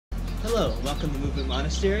Hello, welcome to Movement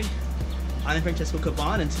Monastery. I'm Francesco and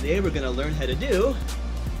I, and today we're going to learn how to do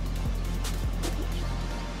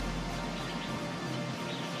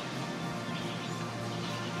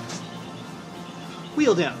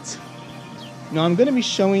wheel downs. Now I'm going to be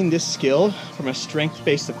showing this skill from a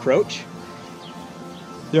strength-based approach.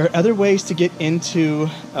 There are other ways to get into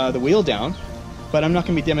the wheel down, but I'm not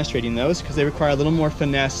going to be demonstrating those because they require a little more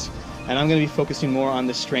finesse, and I'm going to be focusing more on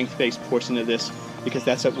the strength-based portion of this because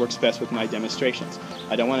that's what works best with my demonstrations.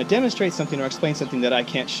 I don't want to demonstrate something or explain something that I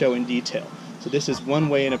can't show in detail. So this is one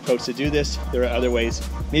way and approach to do this. There are other ways.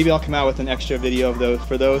 Maybe I'll come out with an extra video of those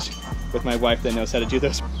for those with my wife that knows how to do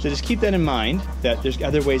those. So just keep that in mind that there's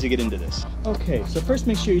other ways to get into this. Okay, so first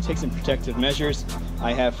make sure you take some protective measures.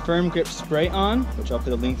 I have firm grip spray on, which I'll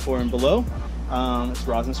put a link for in below. It's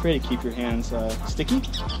rosin spray to keep your hands sticky.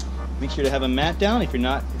 Make sure to have a mat down. If you're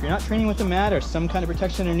not training with a mat or some kind of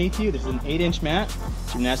protection underneath you, this is an 8-inch mat,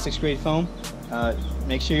 gymnastics grade foam.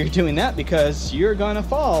 Make sure you're doing that because you're gonna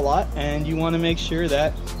fall a lot and you wanna make sure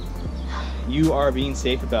that you are being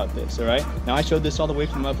safe about this, all right? Now I showed this all the way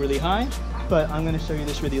from up really high, but I'm gonna show you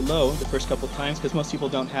this really low the first couple of times because most people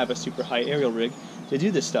don't have a super high aerial rig to do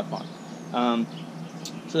this stuff on.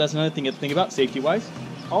 So that's another thing to think about safety-wise.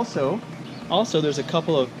 Also, there's a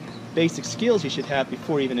couple of basic skills you should have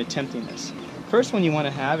before even attempting this. First one you want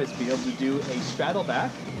to have is to be able to do a straddle back,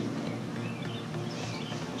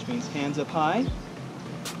 which means hands up high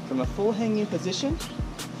from a full hanging position.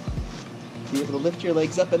 Be able to lift your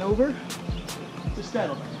legs up and over to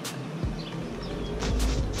straddle back.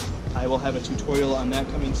 I will have a tutorial on that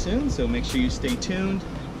coming soon, so make sure you stay tuned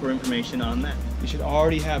for information on that. You should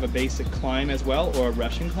already have a basic climb as well, or a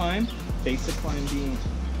Russian climb. Basic climb being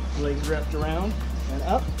legs wrapped around and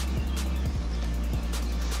up.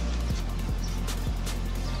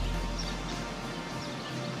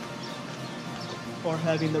 Or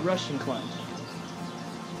having the Russian climb,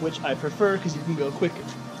 which I prefer because you can go quicker.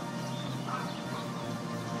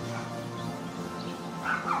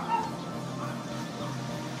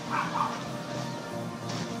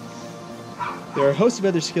 There are a host of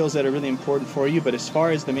other skills that are really important for you, but as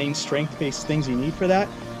far as the main strength-based things you need for that,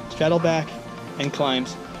 straddle back and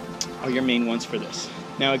climbs are your main ones for this.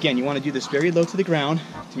 Now again, you want to do this very low to the ground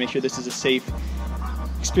to make sure this is a safe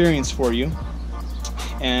experience for you.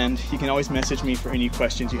 And you can always message me for any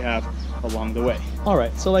questions you have along the way. All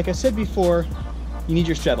right, so like I said before, you need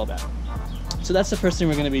your straddle back. So that's the first thing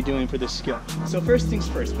we're gonna be doing for this skill. So first things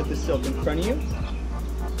first, put the silk in front of you.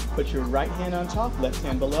 Put your right hand on top, left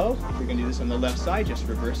hand below. If you're gonna do this on the left side, just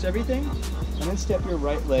reverse everything. And then step your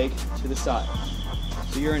right leg to the side.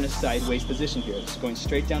 So you're in a sideways position here. It's going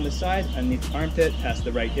straight down the side, underneath the armpit, past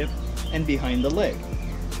the right hip, and behind the leg.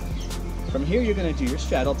 From here, you're gonna do your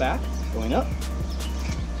straddle back, going up.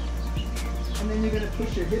 And then you're going to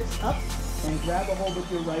push your hips up and grab a hold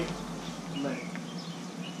with your right leg.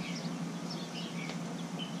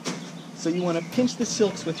 So you want to pinch the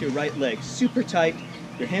silks with your right leg, super tight.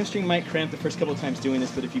 Your hamstring might cramp the first couple of times doing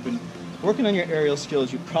this, but if you've been working on your aerial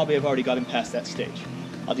skills, you probably have already gotten past that stage.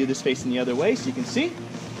 I'll do this facing the other way so you can see.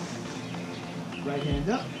 Right hand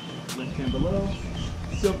up, left hand below.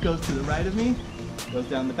 Silk goes to the right of me, goes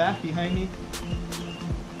down the back behind me.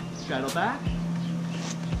 Straddle back.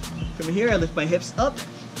 From here, I lift my hips up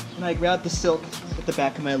and I grab the silk with the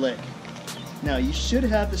back of my leg. Now, you should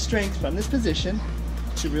have the strength from this position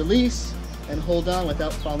to release and hold on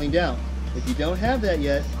without falling down. If you don't have that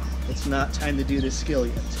yet, it's not time to do this skill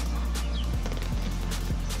yet.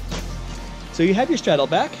 So you have your straddle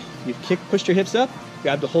back, you've pushed your hips up,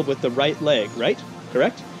 grabbed a hold with the right leg, right?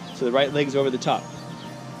 Correct? So the right leg is over the top.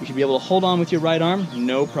 You should be able to hold on with your right arm,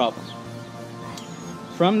 no problem.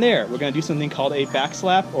 From there, we're going to do something called a back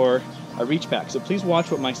slap or a reach back. So please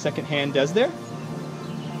watch what my second hand does there.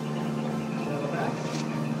 Back.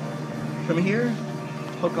 From here,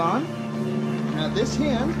 hook on. Now this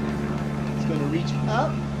hand is going to reach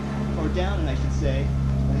up or down, and I should say,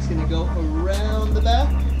 and it's going to go around the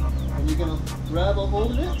back, and you're going to grab a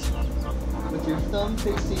hold of it with your thumb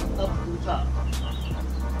facing up to the top.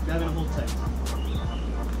 Grab it and hold tight.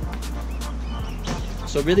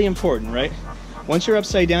 So really important, right? Once you're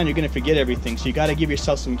upside down, you're going to forget everything, so you got to give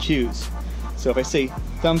yourself some cues. So if I say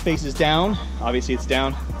thumb faces down, obviously it's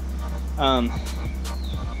down.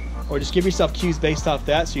 Or just give yourself cues based off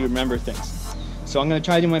that so you remember things. So I'm going to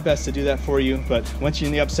try to do my best to do that for you, but once you're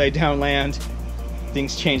in the upside down land,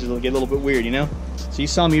 things change, it'll get a little bit weird, you know? So you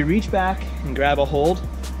saw me reach back and grab a hold,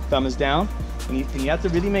 thumb is down, and you have to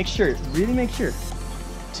really make sure.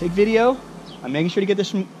 Take video. I'm making sure to get this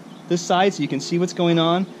from this side so you can see what's going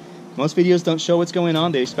on. Most videos don't show what's going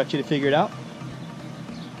on, they expect you to figure it out.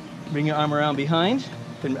 Bring your arm around behind,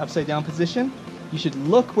 in upside down position, you should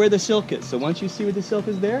look where the silk is. So once you see where the silk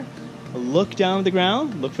is there, look down at the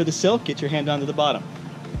ground, look for the silk, get your hand onto the bottom.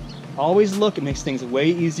 Always look, it makes things way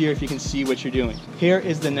easier if you can see what you're doing. Here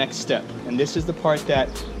is the next step, and this is the part that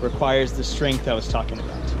requires the strength I was talking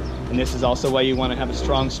about. And this is also why you want to have a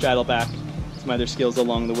strong straddle back, some other skills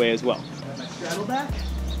along the way as well. Got my straddle back,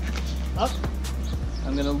 up.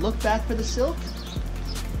 I'm gonna look back for the silk,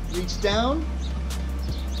 reach down,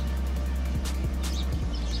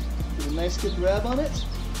 get a nice good grab on it,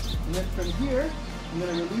 and then from here, I'm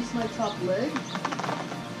gonna release my top leg,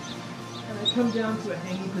 and I come down to a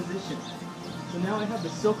hanging position. So now I have the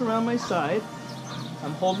silk around my side,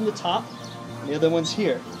 I'm holding the top, and the other one's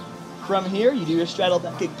here. From here, you do your straddle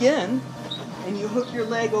back again, and you hook your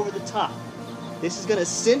leg over the top. This is gonna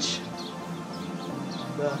cinch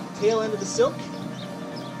the tail end of the silk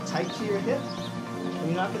tight to your hip, and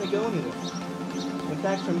you're not gonna go anywhere. In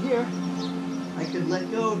fact, from here, I could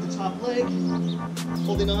let go of the top leg,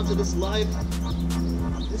 holding on to this end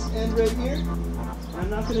right here, and I'm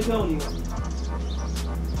not gonna go anywhere.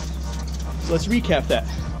 So let's recap that.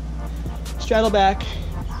 Straddle back,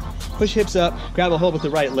 push hips up, grab a hold with the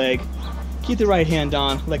right leg, keep the right hand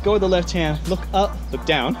on, let go of the left hand, look up, look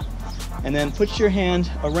down, and then put your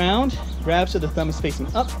hand around, grab so the thumb is facing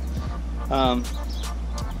up,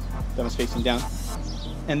 thumb is facing down.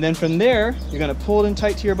 And then from there, you're gonna pull it in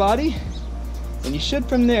tight to your body, and you should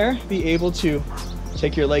from there be able to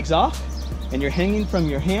take your legs off, and you're hanging from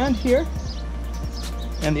your hand here,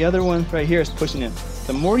 and the other one right here is pushing in.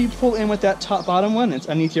 The more you pull in with that top bottom one, it's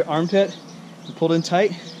underneath your armpit, and pull it in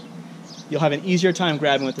tight, you'll have an easier time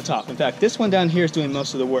grabbing with the top. In fact, this one down here is doing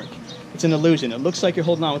most of the work. It's an illusion. It looks like you're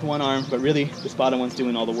holding on with one arm, but really this bottom one's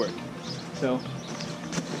doing all the work. So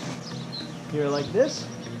you're like this,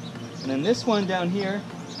 and then this one down here,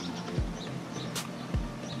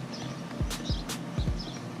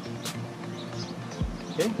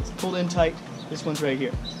 okay, it's pulled in tight. This one's right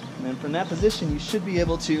here. And then from that position, you should be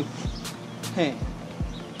able to hang.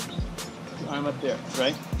 Your arm up there,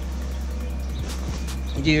 right?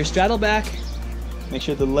 You do your straddle back, make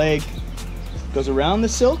sure the leg goes around the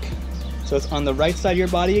silk, so it's on the right side of your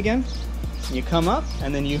body again. And you come up,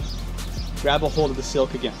 and then you grab a hold of the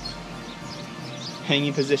silk again.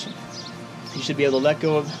 Hanging position. You should be able to let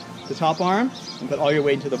go of the top arm and put all your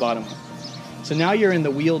weight into the bottom one. So now you're in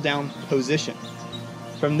the wheel down position.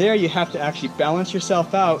 From there, you have to actually balance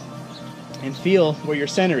yourself out and feel where your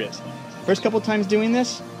center is. First couple times doing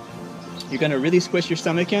this, you're gonna really squish your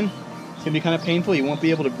stomach in. It's gonna be kind of painful, you won't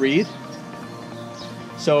be able to breathe.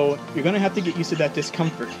 So you're gonna have to get used to that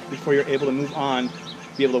discomfort before you're able to move on,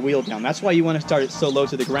 be able to wheel down. That's why you wanna start it so low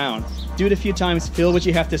to the ground. Do it a few times, feel what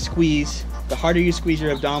you have to squeeze. The harder you squeeze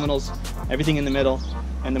your abdominals, everything in the middle,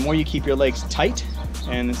 and the more you keep your legs tight,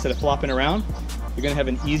 and instead of flopping around, you're gonna have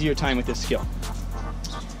an easier time with this skill.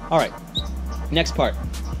 All right, next part.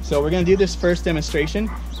 So we're gonna do this first demonstration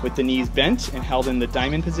with the knees bent and held in the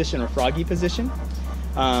diamond position or froggy position.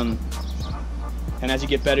 And as you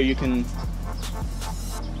get better, you can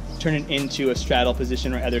turn it into a straddle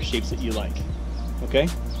position or other shapes that you like, okay?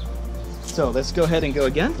 So let's go ahead and go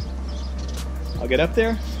again. I'll get up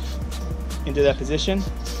there, into that position,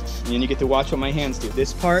 and then you get to watch what my hands do.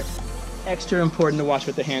 This part, extra important to watch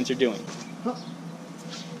what the hands are doing.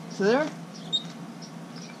 So there.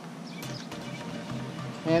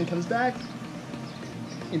 Hand comes back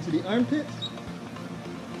into the armpit.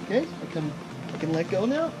 Okay, I can let go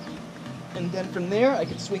now. And then from there, I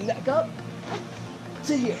can swing back up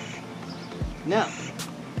to here. Now,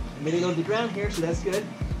 I'm gonna go to the ground here, so that's good.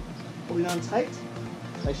 Holding on tight.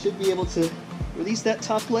 I should be able to release that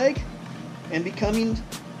top leg and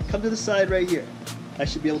come to the side right here. I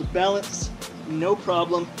should be able to balance, no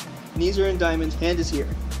problem. Knees are in diamond, hand is here.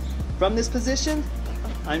 From this position,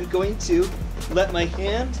 I'm going to let my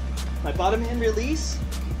bottom hand release,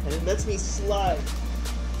 and it lets me slide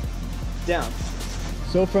down.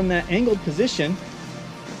 So from that angled position,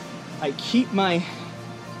 I keep my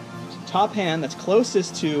top hand that's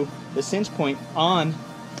closest to the cinch point on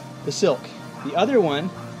the silk. The other one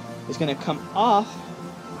is going to come off,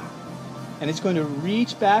 and it's going to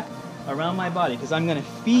reach back around my body, because I'm going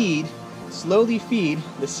to slowly feed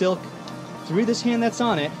the silk through this hand that's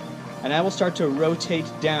on it, and I will start to rotate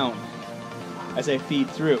down as I feed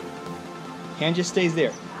through. Hand just stays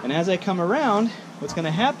there. And as I come around, what's going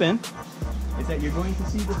to happen is that you're going to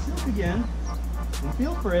see the silk again and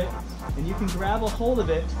feel for it, and you can grab a hold of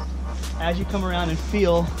it as you come around and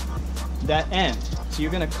feel that end. So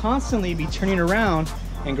you're going to constantly be turning around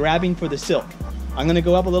and grabbing for the silk. I'm going to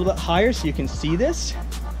go up a little bit higher so you can see this,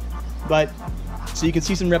 so you can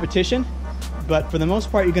see some repetition, but for the most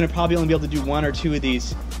part, you're gonna probably only be able to do 1 or 2 of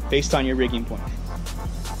these based on your rigging point.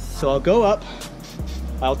 So I'll go up,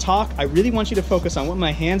 I'll talk. I really want you to focus on what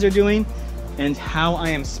my hands are doing and how I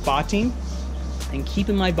am spotting and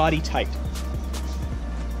keeping my body tight.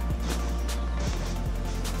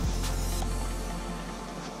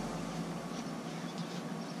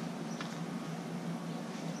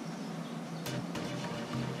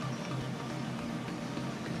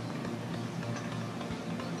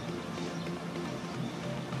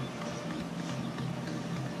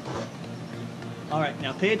 All right,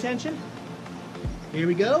 now pay attention. Here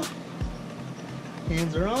we go.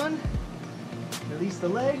 Hands are on. Release the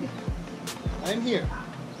leg. I'm here.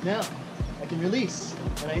 Now, I can release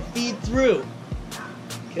and I feed through.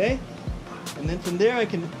 Okay? And then from there I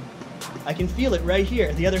can feel it right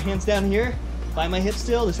here. The other hand's down here by my hip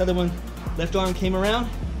still. This other one, left arm came around.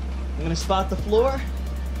 I'm gonna spot the floor.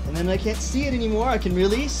 And then I can't see it anymore. I can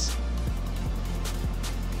release.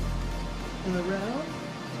 And around.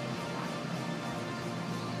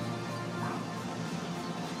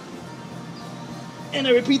 And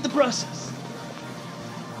I repeat the process.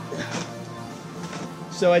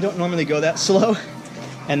 So I don't normally go that slow,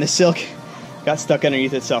 and the silk got stuck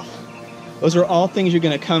underneath itself. Those are all things you're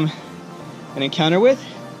gonna come and encounter with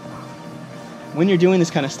when you're doing this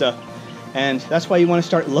kind of stuff. And that's why you wanna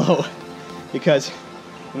start low, because,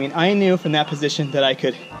 I mean, I knew from that position that I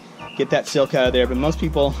could get that silk out of there, but most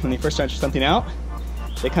people, when they first start something out,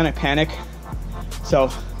 they kind of panic. So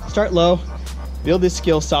start low, build this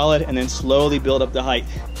skill solid, and then slowly build up the height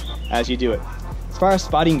as you do it. As far as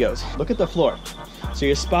spotting goes, look at the floor. So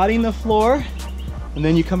you're spotting the floor, and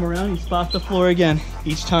then you come around, you spot the floor again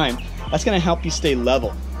each time. That's gonna help you stay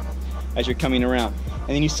level as you're coming around.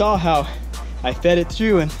 And then you saw how I fed it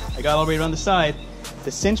through and I got all the way around the side.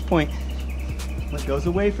 The cinch point goes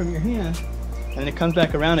away from your hand, and then it comes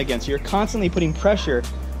back around again. So you're constantly putting pressure,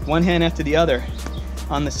 one hand after the other,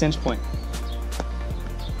 on the cinch point.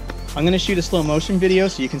 I'm gonna shoot a slow motion video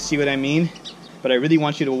so you can see what I mean, but I really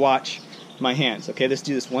want you to watch my hands. Okay, let's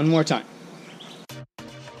do this one more time.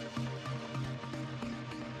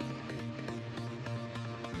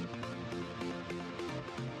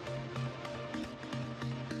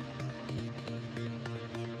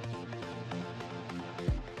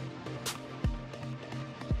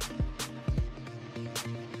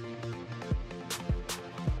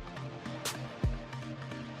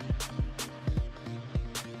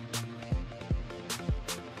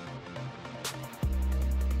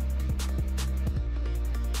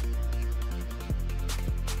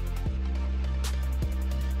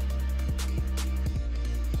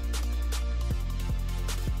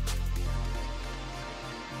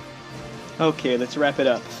 Okay, let's wrap it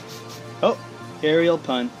up. Oh, aerial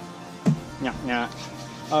pun. Nah, nah.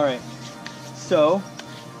 All right, so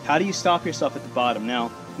how do you stop yourself at the bottom?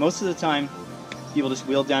 Now, most of the time, people just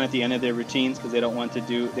wheel down at the end of their routines because they don't want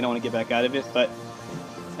to get back out of it,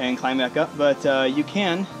 and climb back up, but you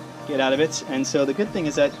can get out of it. And so the good thing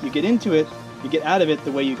is that you get into it, you get out of it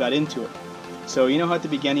the way you got into it. So you know how at the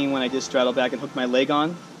beginning when I just straddled back and hooked my leg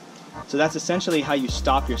on? So that's essentially how you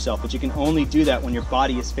stop yourself, but you can only do that when your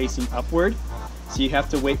body is facing upward. So you have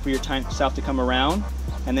to wait for yourself to come around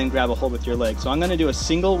and then grab a hold with your leg. So I'm gonna do a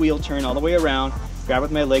single wheel turn all the way around, grab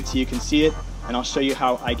with my leg so you can see it, and I'll show you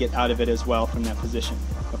how I get out of it as well from that position.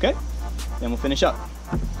 Okay? Then we'll finish up.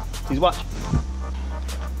 Please watch.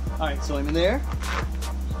 All right, so I'm in there.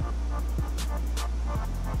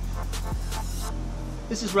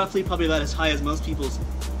 This is roughly probably about as high as most people's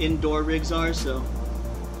indoor rigs are, so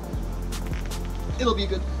it'll be a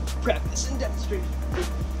good practice and demonstration.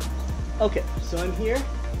 Okay, so I'm here.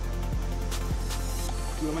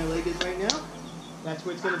 See where my leg is right now? That's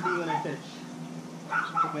where it's going to be when I finish.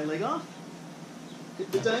 Take my leg off.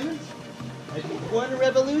 Hit the diamond. I do one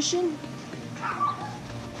revolution.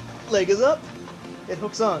 Leg is up. It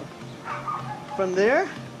hooks on. From there,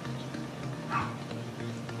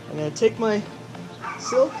 I'm going to take my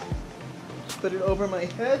silk, put it over my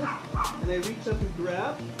head, and I reach up and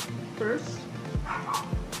grab first.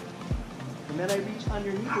 And then I reach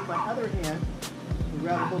underneath with my other hand and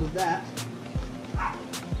grab a hold of that.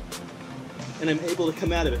 And I'm able to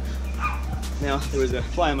come out of it. Now, there was a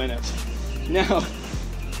fly on my nose. Now,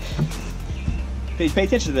 pay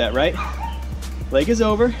attention to that, right? Leg is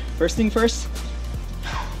over. First thing first,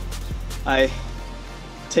 I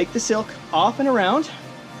take the silk off and around.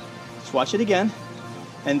 Just watch it again.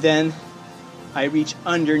 And then I reach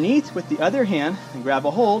underneath with the other hand and grab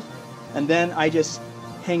a hold. And then I just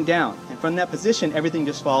hang down. And from that position, everything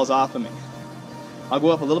just falls off of me. I'll go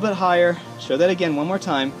up a little bit higher, show that again one more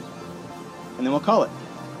time, and then we'll call it.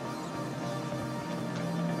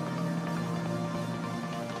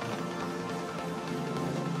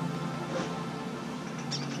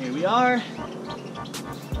 we are.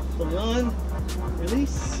 Pulling on,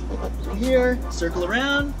 release. From here, circle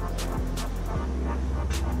around.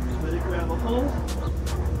 Let it grab a hold.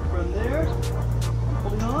 From there,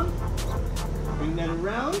 holding on. Bring that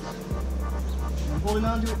around. And holding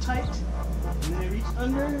on to it tight. And then I reach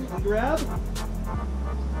under and grab.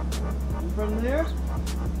 And from there,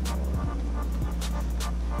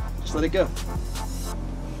 just let it go.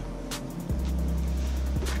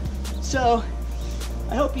 So,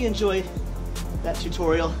 I hope you enjoyed that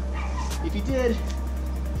tutorial. If you did,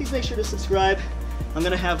 please make sure to subscribe. I'm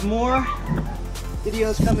gonna have more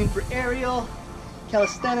videos coming for aerial,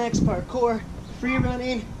 calisthenics, parkour, free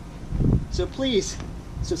running. So please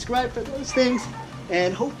subscribe for those things,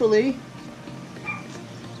 and hopefully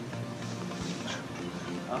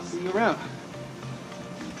I'll see you around.